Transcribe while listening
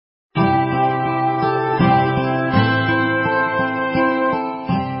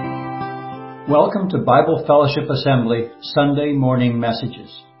Welcome to Bible Fellowship Assembly Sunday Morning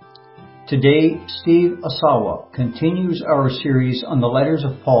Messages. Today, Steve Asawa continues our series on the letters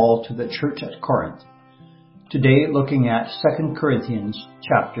of Paul to the church at Corinth. Today, looking at 2 Corinthians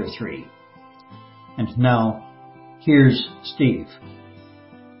chapter 3. And now, here's Steve.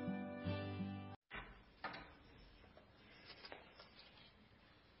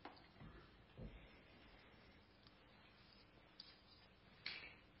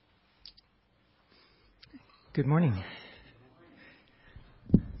 Good morning.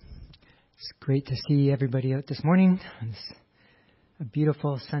 It's great to see everybody out this morning. It's a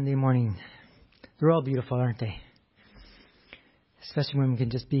beautiful Sunday morning. They're all beautiful, aren't they? Especially when we can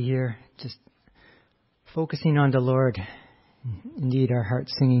just be here, just focusing on the Lord. Indeed, our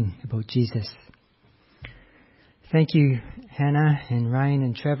hearts singing about Jesus. Thank you, Hannah and Ryan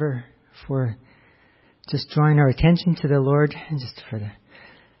and Trevor, for just drawing our attention to the Lord and just for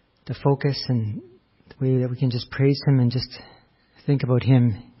the focus and the way that we can just praise Him and just think about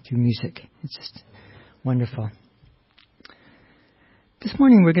Him through music. It's just wonderful. This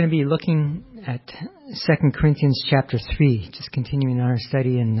morning we're going to be looking at 2 Corinthians chapter 3, just continuing our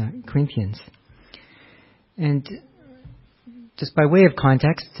study in Corinthians. And just by way of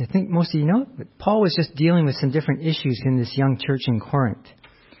context, I think most of you know, but Paul was just dealing with some different issues in this young church in Corinth.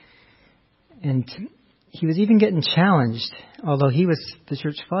 And he was even getting challenged, although he was the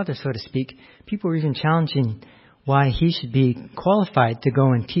church father, so to speak. People were even challenging why he should be qualified to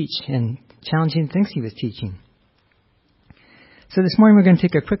go and teach and challenging things he was teaching. So this morning we're going to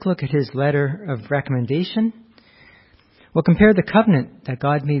take a quick look at his letter of recommendation. We'll compare the covenant that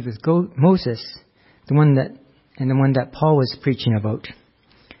God made with Moses, the one that Paul was preaching about,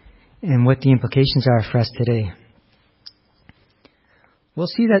 and what the implications are for us today. We'll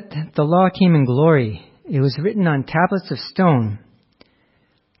see that the law came in glory. It was written on tablets of stone.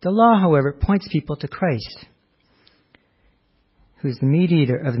 The law, however, points people to Christ, who is the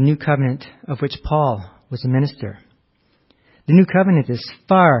mediator of the new covenant of which Paul was a minister. The new covenant is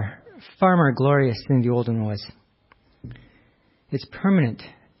far, far more glorious than the old one was. It's permanent.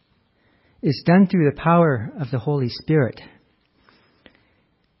 It's done through the power of the Holy Spirit.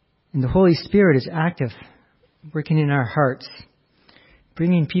 And the Holy Spirit is active, working in our hearts,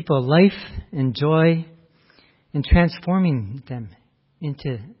 bringing people life and joy and transforming them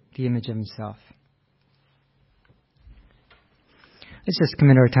into the image of Himself. Let's just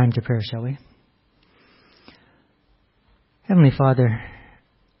commit our time to prayer, shall we? Heavenly Father,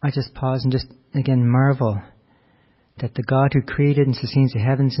 I just pause and just again marvel that the God who created and sustains the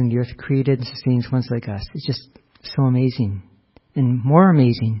heavens and the earth created and sustains ones like us. It's just so amazing. And more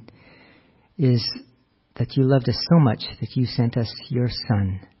amazing is that you loved us so much that you sent us your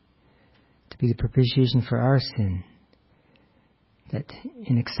Son to be the propitiation for our sin. That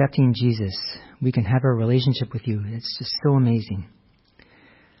in accepting Jesus, we can have a relationship with you. It's just so amazing.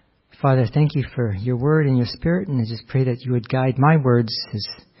 Father, thank you for your word and your spirit, and I just pray that you would guide my words as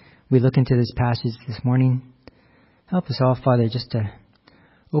we look into this passage this morning. Help us all, Father, just to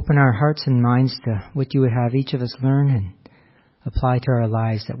open our hearts and minds to what you would have each of us learn and apply to our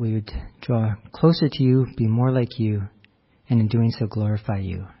lives, that we would draw closer to you, be more like you, and in doing so glorify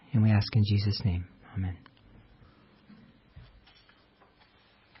you. And we ask in Jesus' name. Amen.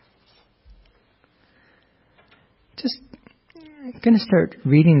 I'm going to start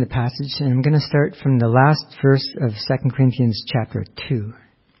reading the passage, and I'm going to start from the last verse of 2 Corinthians chapter 2.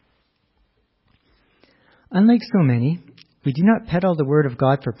 Unlike so many, we do not peddle the word of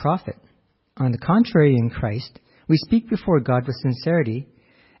God for profit. On the contrary, in Christ, we speak before God with sincerity,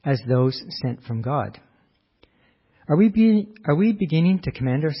 as those sent from God. Are we beginning to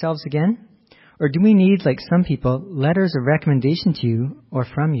commend ourselves again? Or do we need, like some people, letters of recommendation to you or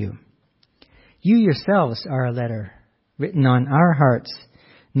from you? You yourselves are a letter, written on our hearts,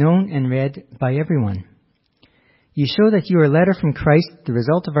 known and read by everyone. You show that you are a letter from Christ, the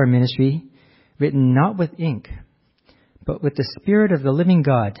result of our ministry, written not with ink, but with the Spirit of the living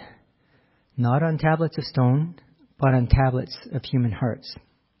God, not on tablets of stone, but on tablets of human hearts.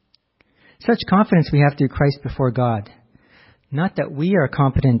 Such confidence we have through Christ before God. Not that we are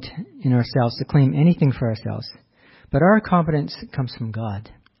competent in ourselves to claim anything for ourselves, but our competence comes from God.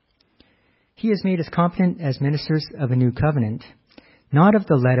 He has made us competent as ministers of a new covenant, not of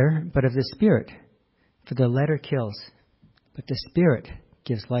the letter, but of the Spirit. For the letter kills, but the Spirit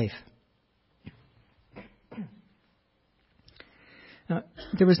gives life. Now,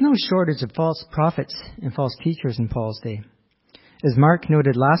 there was no shortage of false prophets and false teachers in Paul's day. As Mark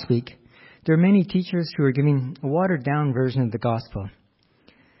noted last week, there are many teachers who are giving a watered-down version of the gospel.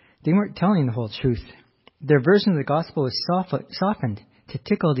 They weren't telling the whole truth. Their version of the gospel was softened to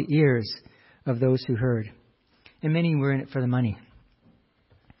tickle the ears of those who heard, and many were in it for the money.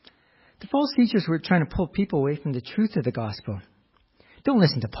 The false teachers were trying to pull people away from the truth of the gospel. Don't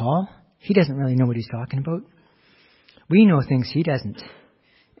listen to Paul. He doesn't really know what he's talking about. We know things he doesn't.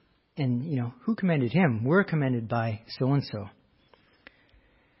 And, who commended him? We're commended by so-and-so.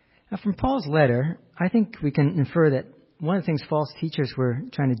 Now, from Paul's letter, I think we can infer that one of the things false teachers were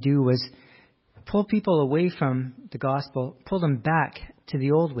trying to do was pull people away from the gospel, pull them back to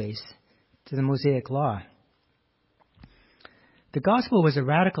the old ways, to the Mosaic law. The gospel was a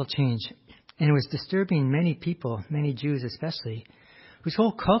radical change, and it was disturbing many people, many Jews especially, whose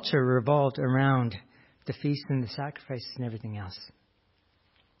whole culture revolved around the feasts and the sacrifices and everything else.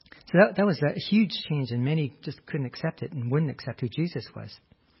 So that was a huge change, and many just couldn't accept it and wouldn't accept who Jesus was.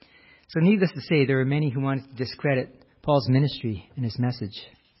 So needless to say, there were many who wanted to discredit Paul's ministry and his message.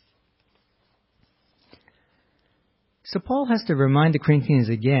 So Paul has to remind the Corinthians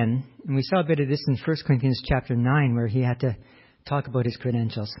again, and we saw a bit of this in 1 Corinthians chapter 9, where he had to talk about his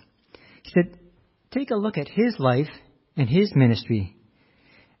credentials. He said, take a look at his life and his ministry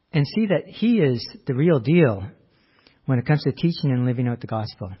and see that he is the real deal when it comes to teaching and living out the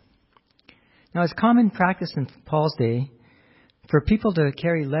gospel. Now, it's common practice in Paul's day for people to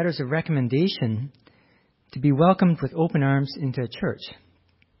carry letters of recommendation to be welcomed with open arms into a church.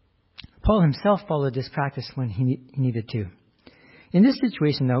 Paul himself followed this practice when he needed to. In this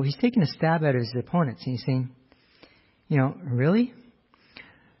situation, though, he's taking a stab at his opponents, and he's saying, really?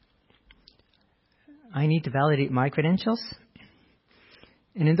 I need to validate my credentials?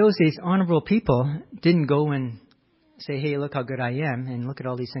 And in those days, honorable people didn't go and say, hey, look how good I am, and look at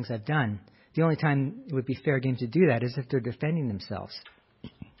all these things I've done. The only time it would be fair game to do that is if they're defending themselves.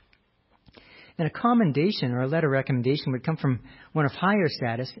 And a commendation or a letter of recommendation would come from one of higher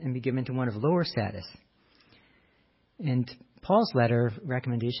status and be given to one of lower status. And Paul's letter of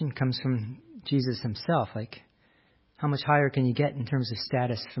recommendation comes from Jesus himself. Like, how much higher can you get in terms of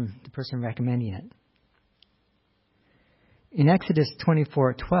status from the person recommending it? In Exodus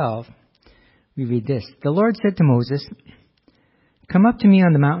 24:12, we read this. The Lord said to Moses, come up to me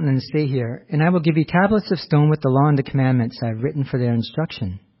on the mountain and stay here, and I will give you tablets of stone with the law and the commandments I have written for their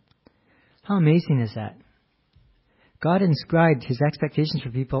instruction. How amazing is that? God inscribed his expectations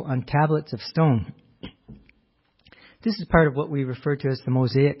for people on tablets of stone. This is part of what we refer to as the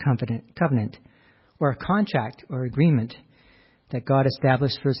Mosaic covenant, or a contract or agreement that God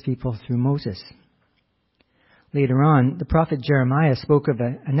established for his people through Moses. Later on, the prophet Jeremiah spoke of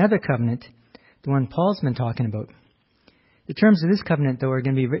another covenant, the one Paul's been talking about. The terms of this covenant, though, are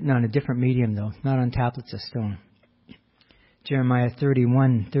going to be written on a different medium, though, not on tablets of stone. Jeremiah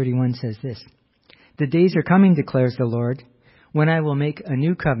 31:31 says this, the days are coming, declares the Lord, when I will make a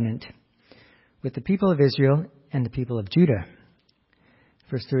new covenant with the people of Israel and the people of Judah.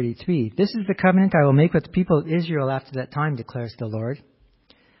 Verse 33, this is the covenant I will make with the people of Israel after that time, declares the Lord.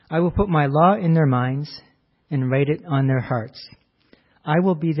 I will put my law in their minds and write it on their hearts. I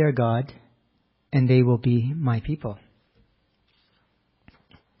will be their God, and they will be my people.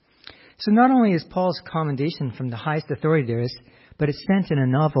 So not only is Paul's commendation from the highest authority there is, but it's sent in a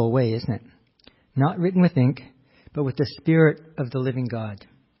novel way, isn't it? Not written with ink, but with the Spirit of the living God.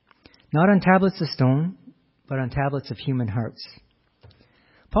 Not on tablets of stone, but on tablets of human hearts.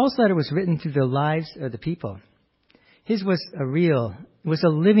 Paul's letter was written through the lives of the people. His was a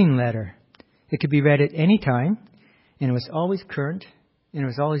living letter. It could be read at any time, and it was always current, and it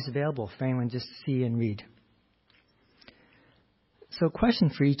was always available for anyone just to see and read. So a question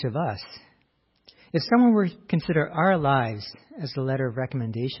for each of us. If someone were to consider our lives as a letter of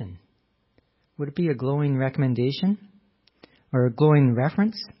recommendation, would it be a glowing recommendation or a glowing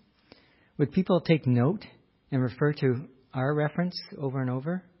reference? Would people take note and refer to our reference over and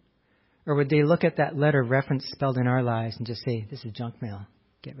over? Or would they look at that letter of reference spelled in our lives and just say, this is junk mail,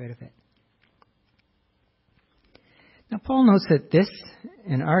 get rid of it? Now Paul notes that this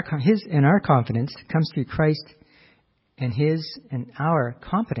and our confidence comes through Christ, and his and our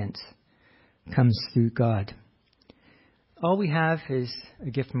competence comes through God. All we have is a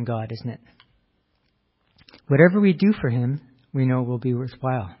gift from God, isn't it? Whatever we do for him, we know will be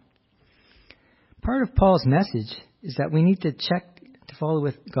worthwhile. Part of Paul's message is that we need to check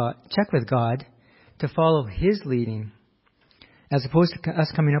with God to follow his leading, as opposed to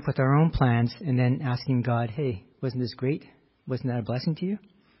us coming up with our own plans and then asking God, hey, wasn't this great? Wasn't that a blessing to you?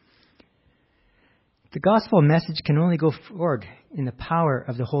 The gospel message can only go forward in the power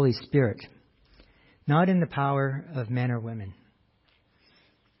of the Holy Spirit, not in the power of men or women.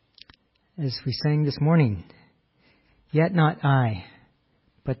 As we sang this morning, yet not I,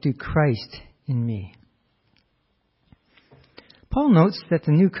 but through Christ in me. Paul notes that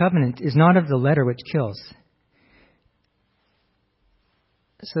the new covenant is not of the letter which kills.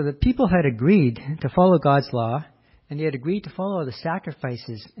 So the people had agreed to follow God's law, and they had agreed to follow the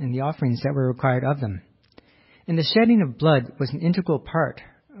sacrifices and the offerings that were required of them. And the shedding of blood was an integral part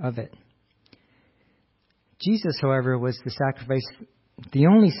of it. Jesus, however, was the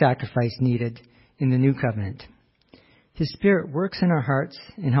only sacrifice needed in the new covenant. His Spirit works in our hearts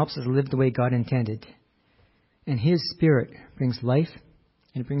and helps us live the way God intended. And His Spirit brings life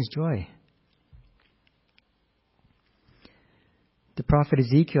and it brings joy. The prophet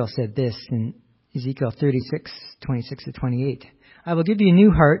Ezekiel said this in Ezekiel 36:26-28. I will give you a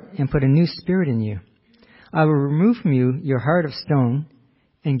new heart and put a new spirit in you. I will remove from you your heart of stone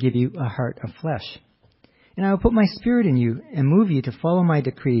and give you a heart of flesh. And I will put my spirit in you and move you to follow my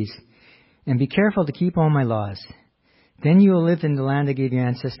decrees and be careful to keep all my laws. Then you will live in the land I gave your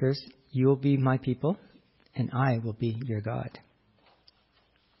ancestors. You will be my people and I will be your God.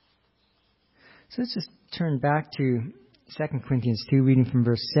 So let's just turn back to 2 Corinthians 2, reading from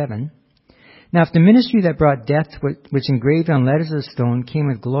verse 7. Now if the ministry that brought death, which engraved on letters of stone, came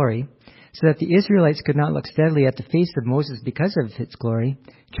with glory, so that the Israelites could not look steadily at the face of Moses because of its glory,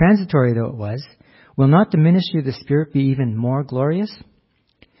 transitory though it was, will not the ministry of the Spirit be even more glorious?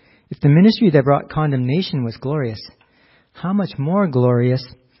 If the ministry that brought condemnation was glorious, how much more glorious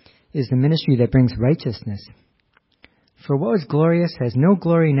is the ministry that brings righteousness? For what was glorious has no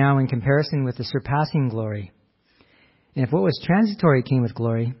glory now in comparison with the surpassing glory. And if what was transitory came with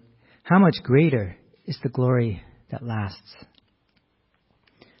glory, how much greater is the glory that lasts?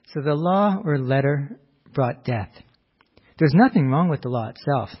 So the law or letter brought death. There's nothing wrong with the law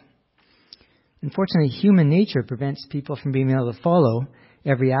itself. Unfortunately, human nature prevents people from being able to follow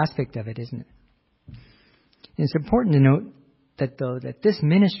every aspect of it, isn't it? And it's important to note that this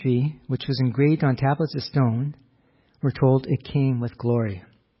ministry, which was engraved on tablets of stone, we're told it came with glory.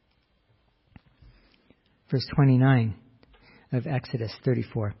 Verse 29 of Exodus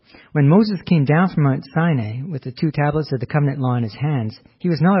 34. When Moses came down from Mount Sinai with the 2 tablets of the covenant law in his hands, he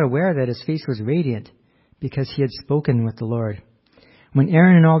was not aware that his face was radiant because he had spoken with the Lord. When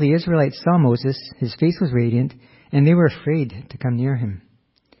Aaron and all the Israelites saw Moses, his face was radiant, and they were afraid to come near him.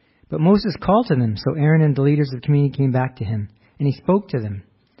 But Moses called to them, so Aaron and the leaders of the community came back to him, and he spoke to them.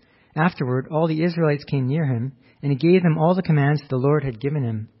 Afterward, all the Israelites came near him, and he gave them all the commands the Lord had given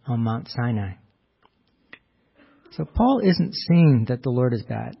him on Mount Sinai. So Paul isn't saying that the Lord is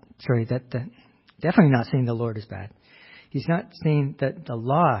bad. Definitely not saying the Lord is bad. He's not saying that the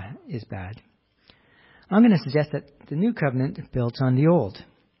law is bad. I'm going to suggest that the new covenant builds on the old.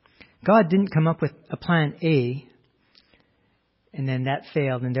 God didn't come up with a plan A, and then that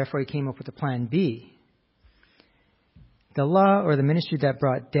failed, and therefore he came up with a plan B. The law or the ministry that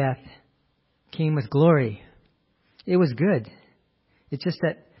brought death came with glory. It was good. It's just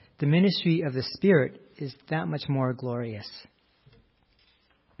that the ministry of the Spirit is that much more glorious.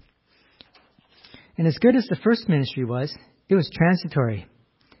 And as good as the first ministry was, it was transitory.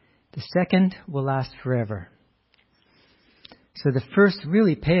 The second will last forever. So the first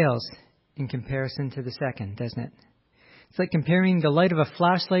really pales in comparison to the second, doesn't it? It's like comparing the light of a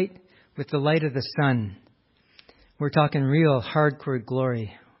flashlight with the light of the sun. We're talking real hardcore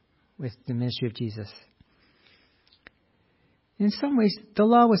glory with the ministry of Jesus. In some ways, the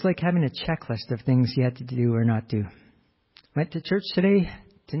law was like having a checklist of things you had to do or not do. Went to church today,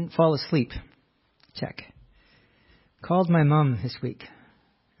 didn't fall asleep. Check. Called my mom this week.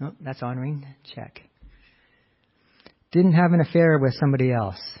 Oh, that's honoring. Check. Didn't have an affair with somebody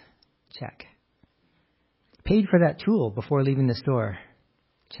else. Check. Paid for that tool before leaving the store.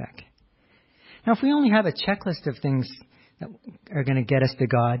 Check. Now, if we only have a checklist of things that are going to get us to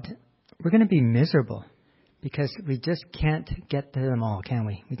God, we're going to be miserable because we just can't get to them all, can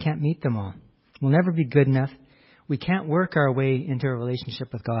we? We can't meet them all. We'll never be good enough. We can't work our way into a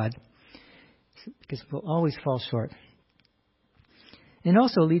relationship with God because we'll always fall short. It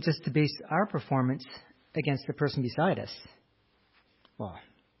also leads us to base our performance against the person beside us. Well,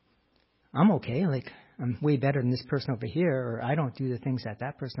 I'm okay. I'm way better than this person over here, or I don't do the things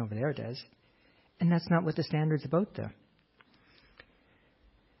that person over there does. And that's not what the standard's about, though.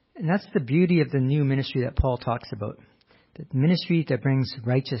 And that's the beauty of the new ministry that Paul talks about. The ministry that brings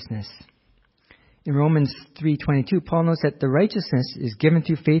righteousness. In Romans 3:22, Paul notes that the righteousness is given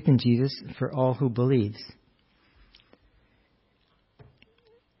through faith in Jesus for all who believes.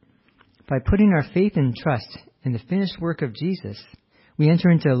 By putting our faith and trust in the finished work of Jesus, we enter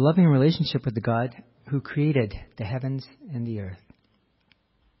into a loving relationship with the God who created the heavens and the earth.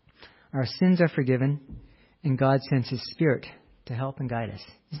 Our sins are forgiven, and God sends His Spirit to help and guide us.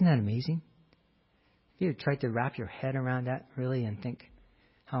 Isn't that amazing? you try to wrap your head around that really and think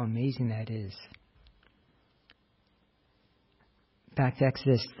how amazing that is. Back to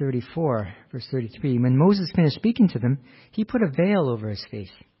Exodus 34, verse 33. When Moses finished speaking to them, he put a veil over his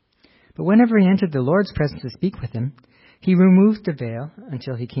face. But whenever he entered the Lord's presence to speak with him, he removed the veil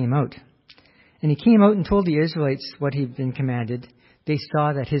until he came out. And he came out and told the Israelites what he'd been commanded. They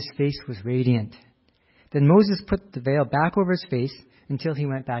saw that his face was radiant. Then Moses put the veil back over his face until he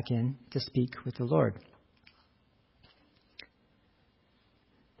went back in to speak with the Lord.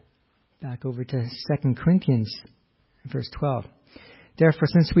 Back over to 2 Corinthians, verse 12. Therefore,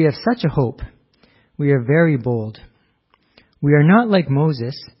 since we have such a hope, we are very bold. We are not like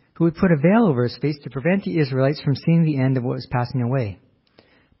Moses, who would put a veil over his face to prevent the Israelites from seeing the end of what was passing away.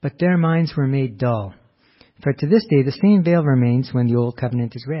 But their minds were made dull. For to this day the same veil remains when the Old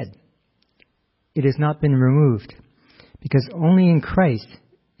Covenant is read. It has not been removed, because only in Christ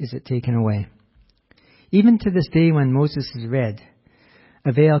is it taken away. Even to this day when Moses is read,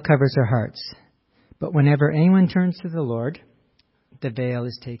 a veil covers our hearts. But whenever anyone turns to the Lord, the veil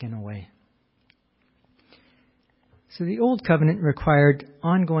is taken away. So the Old Covenant required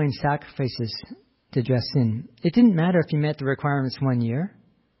ongoing sacrifices to address sin. It didn't matter if you met the requirements one year.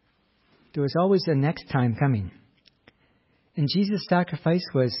 There was always a next time coming. And Jesus' sacrifice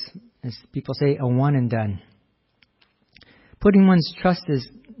was, as people say, a one and done. Putting one's trust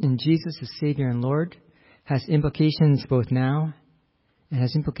in Jesus as Savior and Lord has implications both now and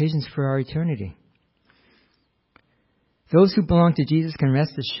has implications for our eternity. Those who belong to Jesus can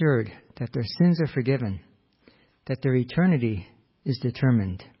rest assured that their sins are forgiven, that their eternity is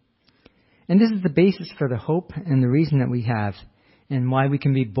determined. And this is the basis for the hope and the reason that we have and why we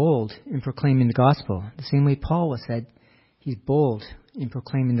can be bold in proclaiming the gospel. The same way Paul was said, he's bold in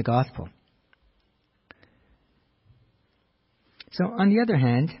proclaiming the gospel. So on the other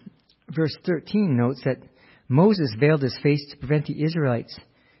hand, verse 13 notes that Moses veiled his face to prevent the Israelites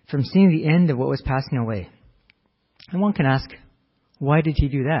from seeing the end of what was passing away. And one can ask, why did he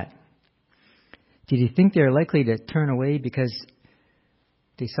do that? Did he think they were likely to turn away because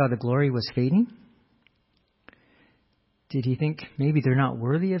they saw the glory was fading? Did he think maybe they're not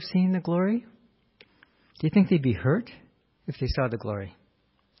worthy of seeing the glory? Do you think they'd be hurt if they saw the glory?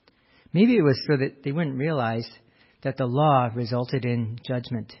 Maybe it was so that they wouldn't realize that the law resulted in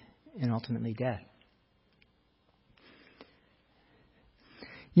judgment and ultimately death.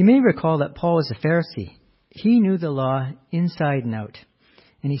 You may recall that Paul was a Pharisee. He knew the law inside and out,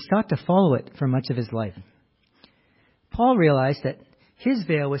 and he sought to follow it for much of his life. Paul realized that his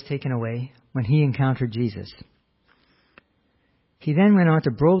veil was taken away when he encountered Jesus. He then went on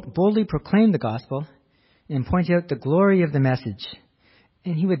to boldly proclaim the gospel and point out the glory of the message,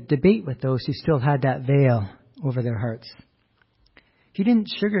 and he would debate with those who still had that veil over their hearts. He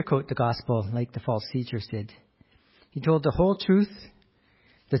didn't sugarcoat the gospel like the false teachers did. He told the whole truth,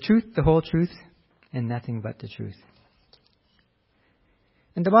 the whole truth, and nothing but the truth.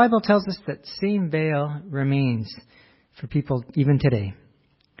 And the Bible tells us that same veil remains for people even today.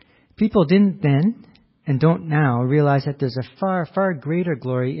 People didn't then and don't now realize that there's a far, far greater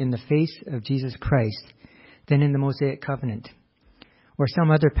glory in the face of Jesus Christ than in the Mosaic covenant or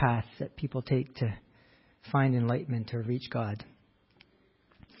some other path that people take to find enlightenment or reach God.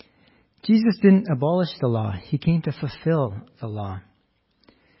 Jesus didn't abolish the law. He came to fulfill the law.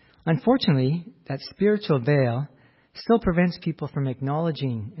 Unfortunately, that spiritual veil still prevents people from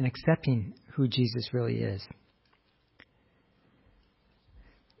acknowledging and accepting who Jesus really is.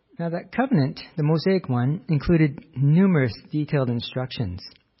 Now, that covenant, the Mosaic one, included numerous detailed instructions.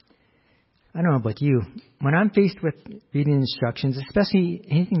 I don't know about you. When I'm faced with reading instructions, especially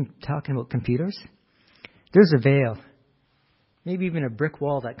anything talking about computers, there's a veil, maybe even a brick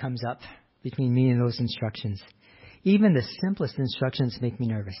wall that comes up between me and those instructions. Even the simplest instructions make me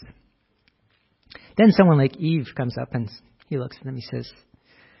nervous. Then someone like Eve comes up and he looks at them, he says,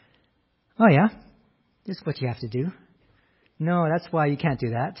 "Oh yeah, this is what you have to do. No, that's why you can't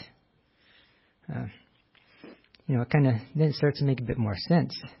do that." Then it starts to make a bit more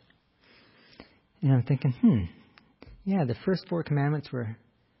sense. And I'm thinking, yeah, the first 4 commandments were,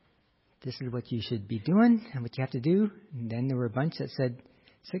 this is what you should be doing and what you have to do. And then there were a bunch that said,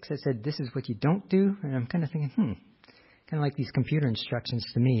 6 that said, this is what you don't do. And I'm kind of thinking, kind of like these computer instructions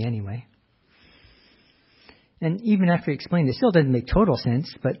to me anyway. And even after he explained, it still didn't make total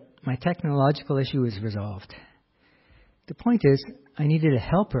sense, but my technological issue was resolved. The point is, I needed a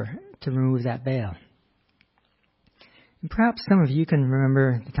helper to remove that veil. And perhaps some of you can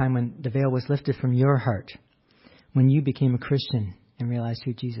remember the time when the veil was lifted from your heart, when you became a Christian and realized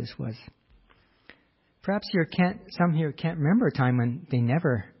who Jesus was. Perhaps some here can't remember a time when they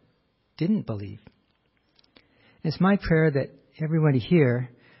never didn't believe. It's my prayer that everybody here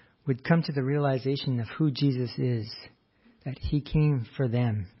would come to the realization of who Jesus is, that He came for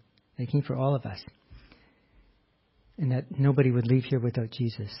them, that He came for all of us, and that nobody would leave here without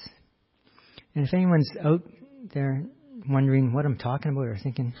Jesus. And if anyone's out there wondering what I'm talking about or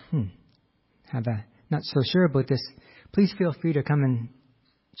thinking, not so sure about this, please feel free to come and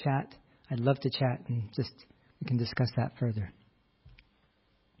chat. I'd love to chat and we can discuss that further.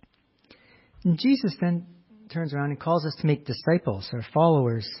 And Jesus then turns around and calls us to make disciples or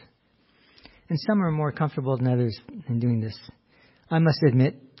followers. And some are more comfortable than others in doing this. I must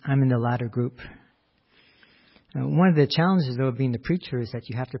admit, I'm in the latter group. One of the challenges, though, of being the preacher is that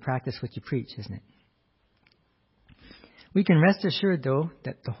you have to practice what you preach, isn't it? We can rest assured, though,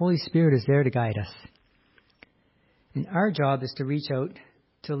 that the Holy Spirit is there to guide us. And our job is to reach out,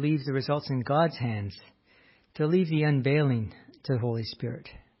 to leave the results in God's hands, to leave the unveiling to the Holy Spirit.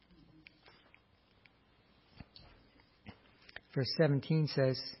 Verse 17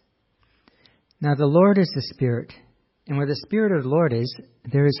 says, "Now the Lord is the Spirit, and where the Spirit of the Lord is,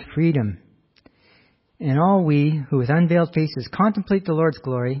 there is freedom. And all we who with unveiled faces contemplate the Lord's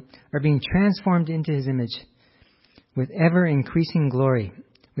glory are being transformed into His image with ever-increasing glory,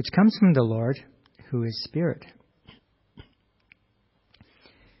 which comes from the Lord, who is Spirit."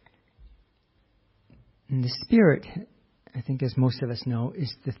 And the Spirit, I think as most of us know,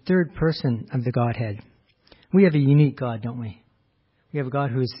 is the third person of the Godhead. We have a unique God, don't we? We have a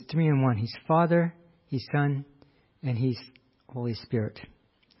God who is 3 in 1. He's Father, He's Son, and He's Holy Spirit.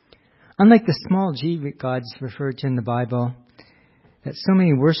 Unlike the small g gods referred to in the Bible that so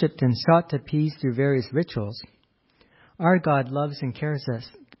many worshipped and sought to appease through various rituals, our God loves and cares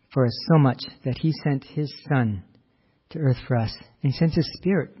for us so much that He sent His Son to earth for us, and He sent His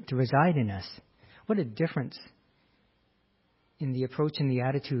Spirit to reside in us. What a difference in the approach and the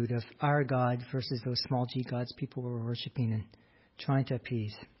attitude of our God versus those small g gods people were worshiping and trying to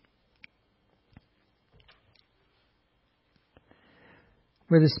appease.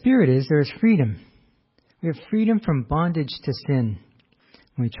 Where the Spirit is, there is freedom. We have freedom from bondage to sin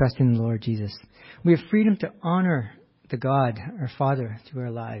when we trust in the Lord Jesus. We have freedom to honor the God, our Father, through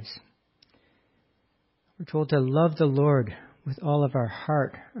our lives. We're told to love the Lord with all of our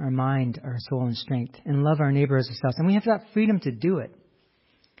heart, our mind, our soul, and strength, and love our neighbor as ourselves. And we have that freedom to do it.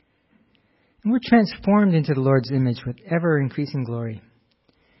 And we're transformed into the Lord's image with ever-increasing glory.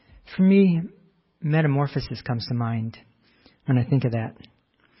 For me, metamorphosis comes to mind when I think of that.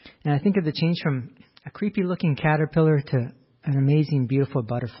 And I think of the change from a creepy-looking caterpillar to an amazing, beautiful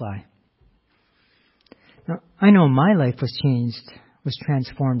butterfly. Now, I know my life was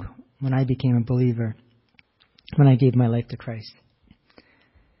transformed when I became a believer, when I gave my life to Christ.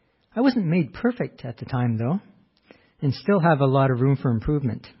 I wasn't made perfect at the time, though, and still have a lot of room for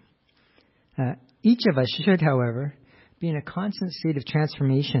improvement. Each of us should, however, be in a constant state of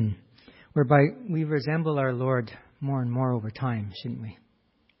transformation, whereby we resemble our Lord more and more over time, shouldn't we?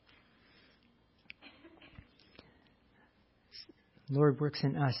 The Lord works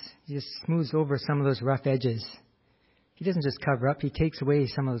in us. He just smooths over some of those rough edges. He doesn't just cover up. He takes away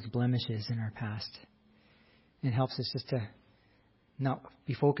some of those blemishes in our past and helps us just to not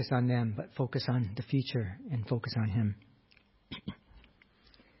be focused on them, but focus on the future and focus on Him.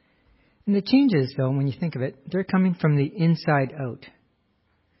 And the changes, though, when you think of it, they're coming from the inside out.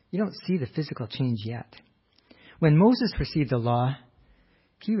 You don't see the physical change yet. When Moses received the law,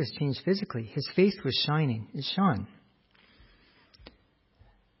 he was changed physically. His face was shining. It shone.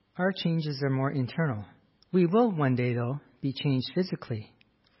 Our changes are more internal. We will one day, though, be changed physically.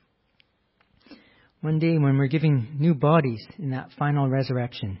 One day when we're giving new bodies in that final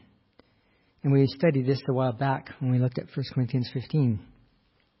resurrection. And we studied this a while back when we looked at 1 Corinthians 15.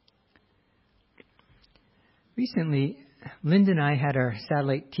 Recently, Linda and I had our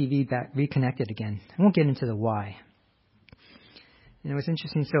satellite TV back reconnected again. I won't get into the why. And it was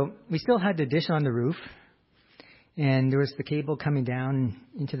interesting. So we still had the dish on the roof, and there was the cable coming down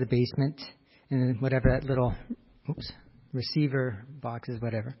into the basement, and whatever that little receiver box is,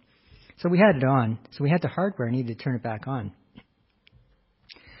 whatever. So we had it on. So we had the hardware. I needed to turn it back on.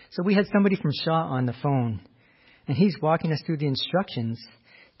 So we had somebody from Shaw on the phone, and he's walking us through the instructions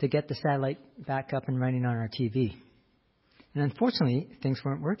to get the satellite back up and running on our TV. And unfortunately, things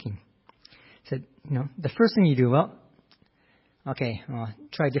weren't working. He said, the first thing you do,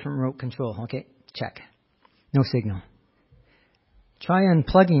 try a different remote control. Okay, check. No signal. Try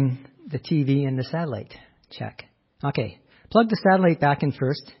unplugging the TV and the satellite. Check. Okay, plug the satellite back in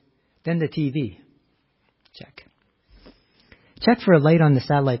first, then the TV. Check. Check for a light on the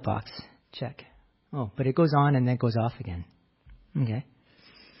satellite box. Check. Oh, but it goes on and then goes off again. Okay.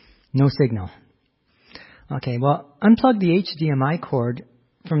 No signal. Okay, well, unplug the HDMI cord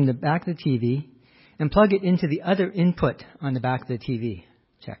from the back of the TV and plug it into the other input on the back of the TV.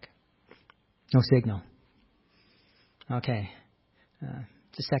 Check. No signal. Okay.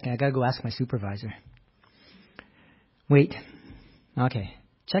 Just a second. I gotta go ask my supervisor. Wait. Okay.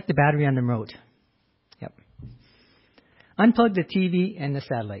 Check the battery on the remote. Yep. Unplug the TV and the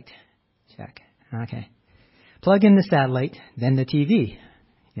satellite. Check. Okay. Plug in the satellite, then the TV.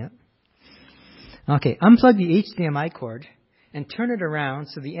 Yep. Okay. Unplug the HDMI cord and turn it around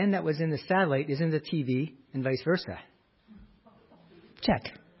so the end that was in the satellite is in the TV and vice versa. Check.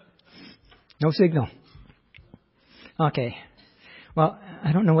 No signal. Okay. Well,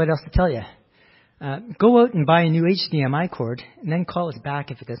 I don't know what else to tell you. Go out and buy a new HDMI cord and then call us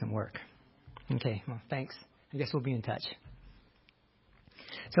back if it doesn't work. Okay. Well, thanks. I guess we'll be in touch.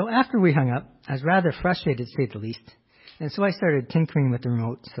 So after we hung up, I was rather frustrated, to say the least. And so I started tinkering with the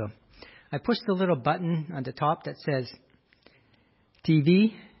remote. So I pushed the little button on the top that says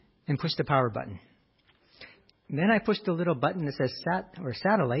TV and pushed the power button. And then I pushed the little button that says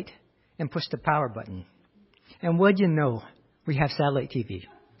satellite and pushed the power button. And what'd you know? We have satellite TV.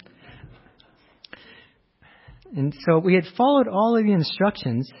 And so we had followed all of the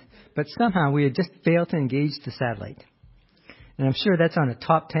instructions, but somehow we had just failed to engage the satellite. And I'm sure that's on a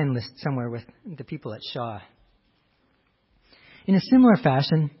top 10 list somewhere with the people at Shaw. In a similar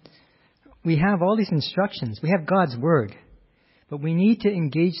fashion, we have all these instructions. We have God's Word. But we need to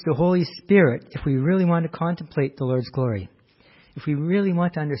engage the Holy Spirit if we really want to contemplate the Lord's glory. If we really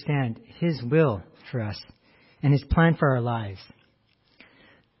want to understand His will for us and His plan for our lives.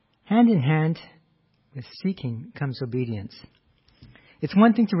 Hand in hand with seeking comes obedience. It's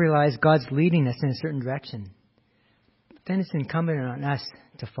one thing to realize God's leading us in a certain direction. Then it's incumbent on us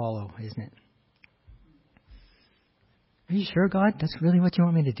to follow, isn't it? Are you sure, God? That's really what you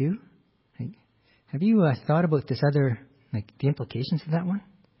want me to do? Have you thought about this other, the implications of that one?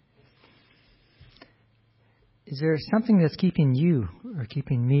 Is there something that's keeping you or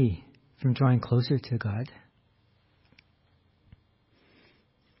keeping me from drawing closer to God?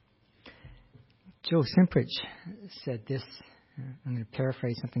 Joe Simprich said this. I'm going to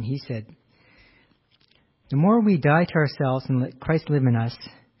paraphrase something he said. The more we die to ourselves and let Christ live in us,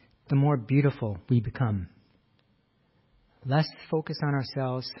 the more beautiful we become. Less focus on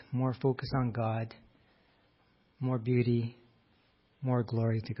ourselves, more focus on God, more beauty, more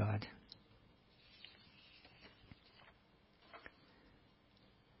glory to God.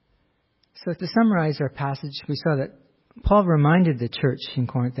 So to summarize our passage, we saw that Paul reminded the church in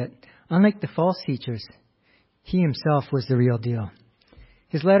Corinth that unlike the false teachers, he himself was the real deal.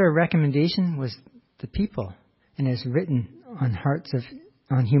 His letter of recommendation was the people and is written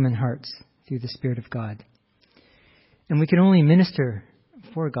on human hearts through the Spirit of God. And we can only minister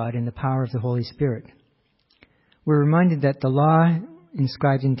for God in the power of the Holy Spirit. We're reminded that the law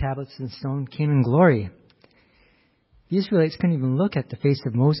inscribed in tablets and stone came in glory. The Israelites couldn't even look at the face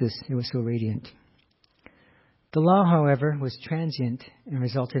of Moses. It was so radiant. The law, however, was transient and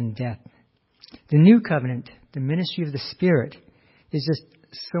resulted in death. The new covenant, the ministry of the Spirit, is just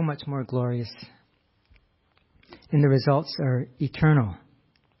so much more glorious. And the results are eternal.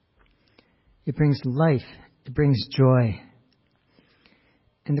 It brings life. It brings joy.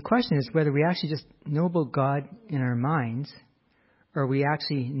 And the question is whether we actually just know about God in our minds or we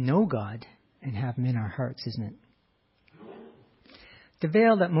actually know God and have Him in our hearts, isn't it? The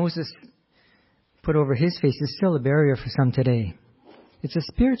veil that Moses put over his face is still a barrier for some today. It's a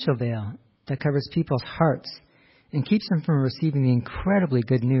spiritual veil that covers people's hearts and keeps them from receiving the incredibly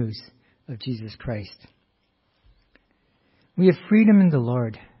good news of Jesus Christ. We have freedom in the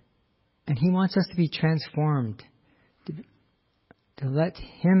Lord, and He wants us to be transformed, to let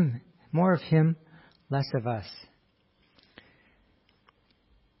Him, more of Him, less of us.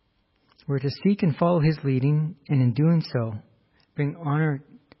 We're to seek and follow His leading, and in doing so, bring honor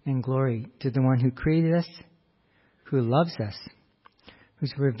and glory to the one who created us, who loves us,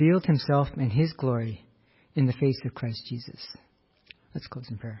 who's revealed Himself and His glory in the face of Christ Jesus. Let's close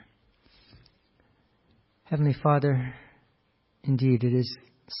in prayer. Heavenly Father, indeed, it is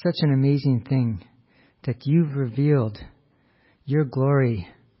such an amazing thing that You've revealed Your glory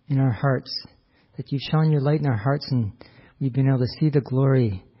in our hearts, that You've shone Your light in our hearts and we've been able to see the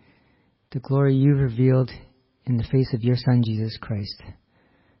glory You've revealed in the face of Your Son, Jesus Christ.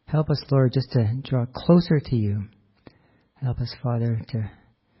 Help us, Lord, just to draw closer to You. Help us, Father, to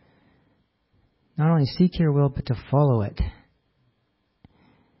not only seek Your will, but to follow it.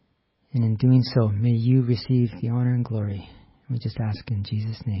 And in doing so, may You receive the honor and glory. We just ask in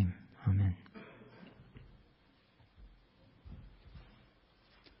Jesus' name. Amen.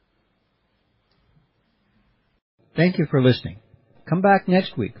 Thank you for listening. Come back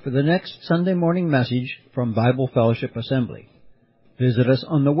next week for the next Sunday morning message from Bible Fellowship Assembly. Visit us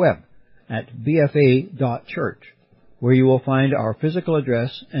on the web at bfa.church, where you will find our physical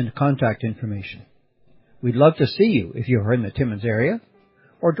address and contact information. We'd love to see you if you're in the Timmins area,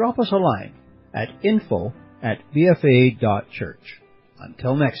 or drop us a line at info@bfa.church.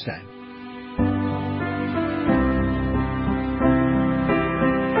 Until next time.